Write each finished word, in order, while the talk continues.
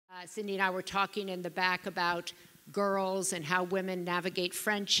Cindy and I were talking in the back about girls and how women navigate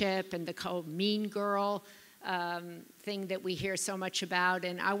friendship and the whole mean girl thing that we hear so much about.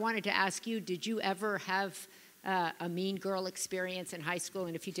 And I wanted to ask you, did you ever have a mean girl experience in high school?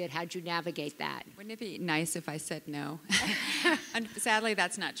 And if you did, how'd you navigate that? Wouldn't it be nice if I said no? And sadly,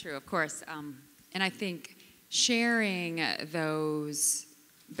 that's not true, of course. And I think sharing those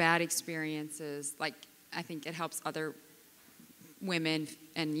bad experiences, like, I think it helps other women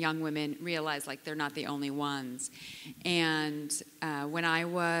and young women realize, like, they're not the only ones. And when I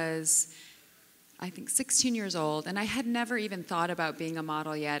was, I think, 16 years old, and I had never even thought about being a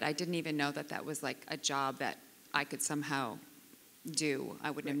model yet. I didn't even know that that was, like, a job that I could somehow do.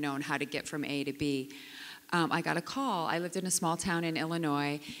 I wouldn't have known how to get from A to B. I got a call. I lived in a small town in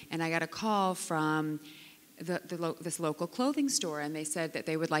Illinois, and I got a call from this local clothing store, and they said that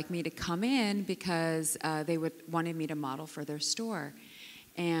they would like me to come in because they wanted me to model for their store.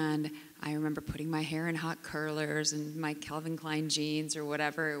 And I remember putting my hair in hot curlers and my Calvin Klein jeans or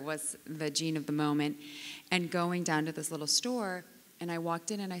whatever it was, the jean of the moment, and going down to this little store. And I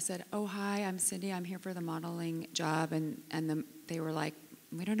walked in and I said, "Oh, hi, I'm Cindy. I'm here for the modeling job." And they were like,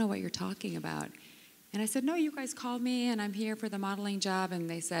 "We don't know what you're talking about." And I said, "No, you guys called me and I'm here for the modeling job." And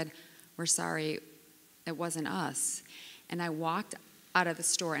they said, "We're sorry, it wasn't us." And I walked out of the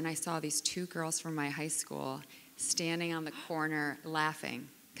store and I saw these two girls from my high school standing on the corner laughing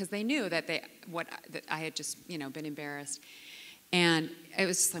because they knew that that I had just, been embarrassed. And it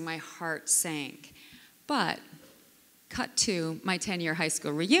was just like my heart sank. But cut to my 10-year high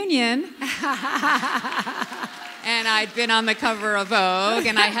school reunion. And I'd been on the cover of Vogue,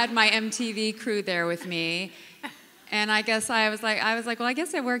 and I had my MTV crew there with me. And I guess I was like, well, I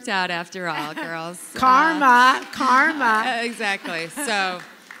guess it worked out after all, girls. Karma. Exactly. So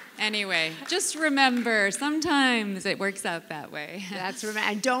anyway, just remember, sometimes it works out that way.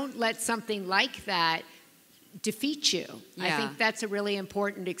 And don't let something like that defeat you. Yeah. I think that's a really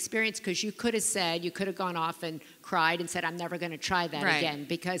important experience because you could have gone off and cried and said, "I'm never going to try that again,"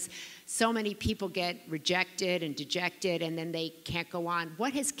 because so many people get rejected and dejected and then they can't go on.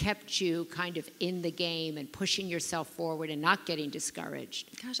 What has kept you kind of in the game and pushing yourself forward and not getting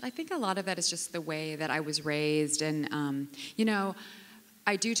discouraged? Gosh, I think a lot of that is just the way that I was raised. And,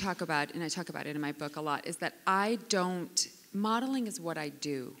 I do talk about, and I talk about it in my book a lot, is that modeling is what I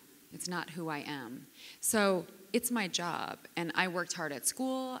do. It's not who I am. So it's my job, and I worked hard at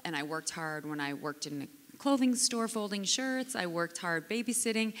school, and I worked hard when I worked in a clothing store folding shirts. I worked hard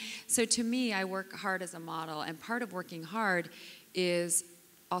babysitting. So to me, I work hard as a model, and part of working hard is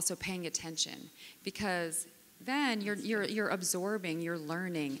also paying attention, because then you're absorbing, you're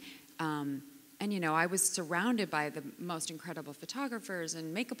learning. And I was surrounded by the most incredible photographers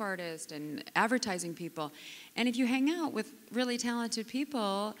and makeup artists and advertising people. And if you hang out with really talented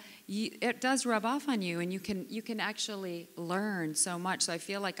people, it does rub off on you, and you can actually learn so much. So I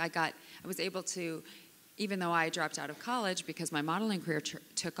feel like I was able to, even though I dropped out of college because my modeling career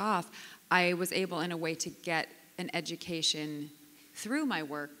took off, I was able in a way to get an education through my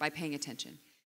work by paying attention.